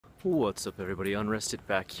What's up everybody, Unrested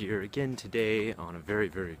back here again today on a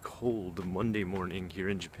very cold Monday morning here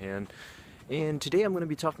in Japan. And today I'm going to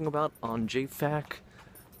be talking about on JFAQ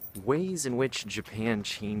ways in which Japan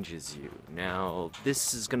changes you. Now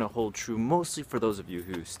this is going to hold true mostly for those of you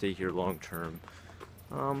who stay here long term,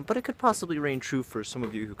 but it could possibly reign true for some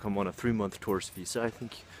of you who come on a 3-month tourist visa. I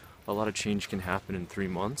think a lot of change can happen in 3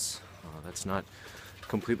 months. That's not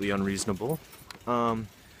completely unreasonable.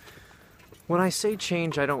 When I say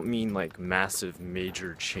change, I don't mean like massive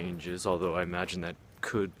major changes, although I imagine that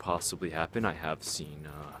could possibly happen. I have seen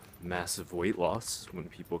massive weight loss when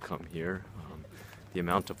people come here. The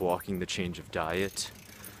amount of walking, the change of diet,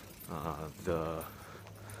 the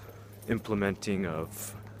implementing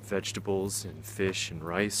of vegetables and fish and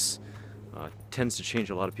rice tends to change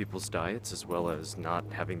a lot of people's diets, as well as not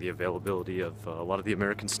having the availability of a lot of the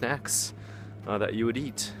American snacks that you would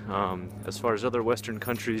eat. As far as other Western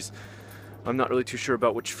countries, I'm not really too sure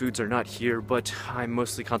about which foods are not here, but I'm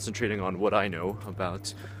mostly concentrating on what I know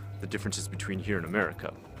about the differences between here and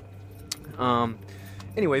America.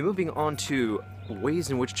 Anyway, moving on to ways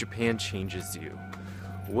in which Japan changes you.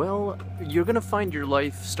 Well, you're gonna find your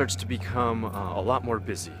life starts to become a lot more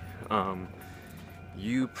busy.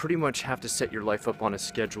 You pretty much have to set your life up on a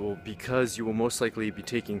schedule because you will most likely be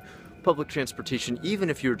taking public transportation, even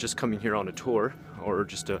if you're just coming here on a tour or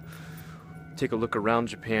just to take a look around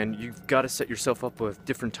Japan. You've got to set yourself up with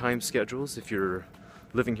different time schedules. If you're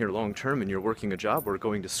living here long term and you're working a job or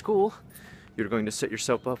going to school, you're going to set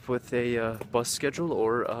yourself up with a bus schedule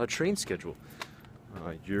or a train schedule.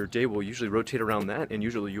 Your day will usually rotate around that, and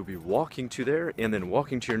usually you'll be walking to there and then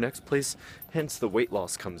walking to your next place, hence the weight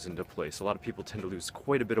loss comes into place. A lot of people tend to lose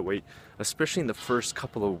quite a bit of weight, especially in the first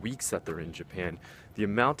couple of weeks that they're in Japan. The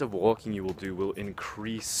amount of walking you will do will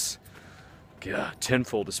increase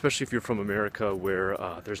tenfold, especially if you're from America, where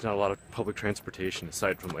there's not a lot of public transportation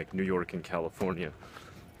aside from like New York and California.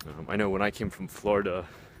 I know when I came from Florida,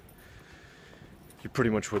 you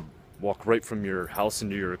pretty much would walk right from your house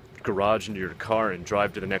into your garage into your car and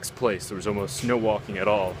drive to the next place. There was almost no walking at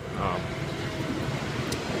all.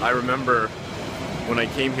 I remember when I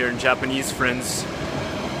came here and Japanese friends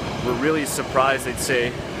were really surprised. They'd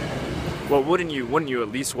say, well, wouldn't you at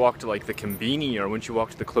least walk to like the conveni, or wouldn't you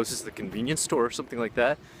walk to the closest the convenience store or something like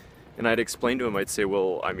that? And I'd explain to him, I'd say,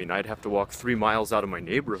 well, I mean, I'd have to walk 3 miles out of my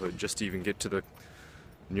neighborhood just to even get to the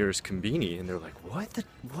nearest conveni. And they're like, what?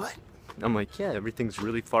 I'm like, yeah, everything's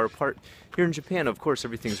really far apart. Here in Japan, of course,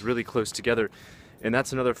 everything's really close together. And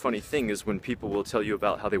that's another funny thing, is when people will tell you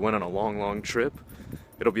about how they went on a long trip,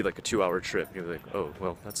 it'll be like a 2-hour trip. You're like, oh,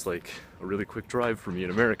 well, that's like a really quick drive for me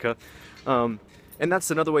in America. And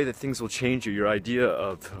that's another way that things will change you. Your idea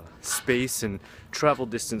of space and travel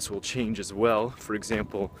distance will change as well. For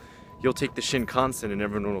example, you'll take the Shinkansen and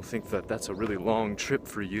everyone will think that that's a really long trip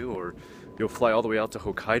for you, or you'll fly all the way out to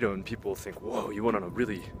Hokkaido and people will think, whoa, you went on a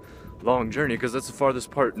really long journey, because that's the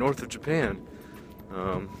farthest part north of Japan.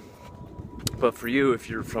 But for you,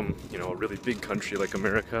 if you're from, a really big country like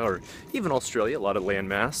America or even Australia, a lot of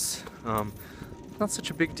landmass, not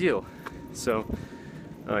such a big deal. So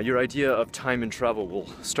your idea of time and travel will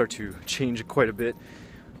start to change quite a bit.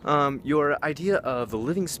 Your idea of the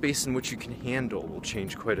living space in which you can handle will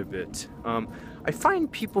change quite a bit. I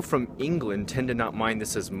find people from England tend to not mind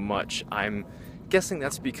this as much. I'm guessing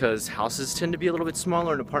that's because houses tend to be a little bit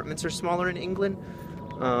smaller and apartments are smaller in England,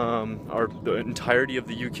 or the entirety of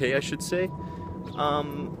the UK, I should say.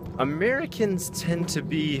 Americans tend to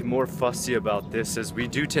be more fussy about this, as we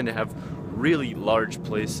do tend to have really large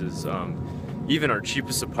places. Even our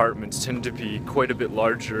cheapest apartments tend to be quite a bit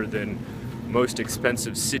larger than most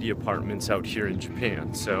expensive city apartments out here in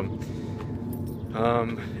Japan. So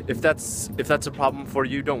if that's a problem for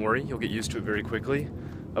you, don't worry, you'll get used to it very quickly.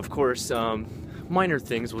 Of course, minor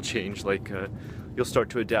things will change, like you'll start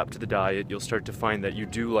to adapt to the diet. You'll start to find that you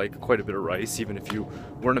do like quite a bit of rice, even if you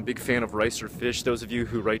weren't a big fan of rice or fish. Those of you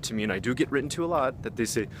who write to me, and I do get written to a lot, that they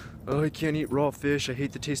say, oh, I can't eat raw fish, I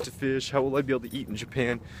hate the taste of fish, how will I be able to eat in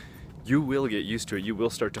Japan? You will get used to it. You will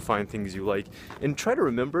start to find things you like. And try to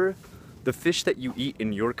remember, the fish that you eat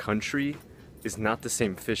in your country is not the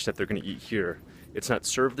same fish that they're going to eat here. It's not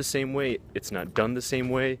served the same way, it's not done the same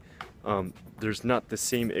way. There's not the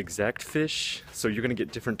same exact fish, so you're going to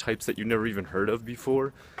get different types that you've never even heard of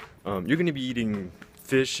before. You're going to be eating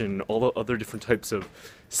fish and all the other different types of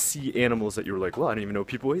sea animals that you were like, well, I didn't even know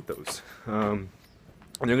people ate those. And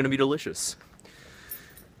they're going to be delicious.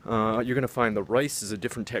 You're going to find the rice is a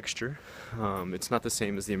different texture. It's not the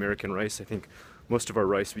same as the American rice. I think most of our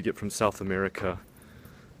rice we get from South America.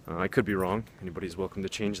 I could be wrong. Anybody's welcome to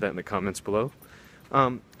change that in the comments below.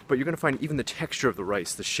 But you're going to find even the texture of the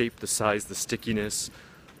rice, the shape, the size, the stickiness,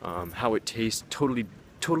 how it tastes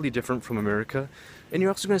totally different from America. And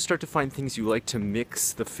you're also going to start to find things you like to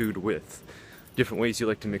mix the food with. Different ways you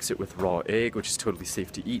like to mix it with raw egg, which is totally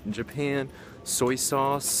safe to eat in Japan. Soy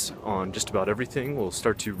sauce on just about everything will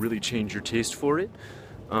start to really change your taste for it.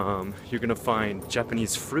 You're going to find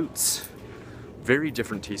Japanese fruits, very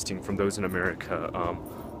different tasting from those in America.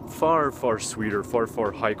 Far sweeter,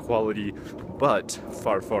 far high quality, but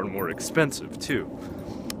far more expensive too.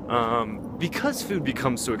 Because food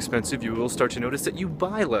becomes so expensive, you will start to notice that you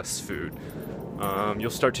buy less food. You'll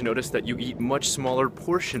start to notice that you eat much smaller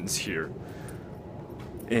portions here.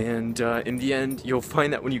 And in the end, you'll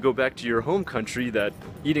find that when you go back to your home country, that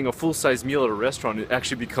eating a full-size meal at a restaurant, it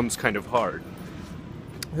actually becomes kind of hard.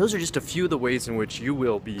 Those are just a few of the ways in which you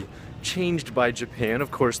will be changed by Japan.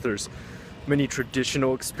 Of course, there's many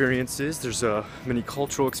traditional experiences, there's many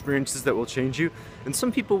cultural experiences that will change you, and some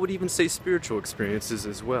people would even say spiritual experiences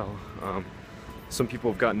as well. Some people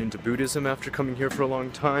have gotten into Buddhism after coming here for a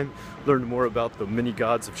long time, learned more about the many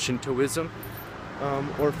gods of Shintoism,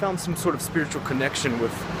 or found some sort of spiritual connection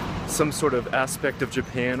with some sort of aspect of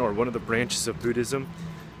Japan or one of the branches of Buddhism,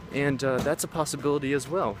 and that's a possibility as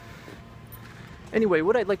well. Anyway,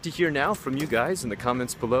 what I'd like to hear now from you guys in the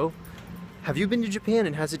comments below: have you been to Japan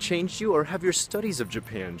and has it changed you, or have your studies of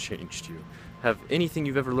Japan changed you? Have anything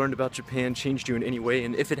you've ever learned about Japan changed you in any way?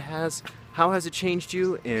 And if it has, how has it changed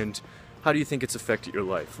you, and how do you think it's affected your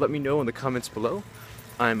life? Let me know in the comments below.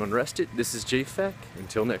 I'm Unrested, this is JFEC,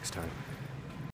 until next time.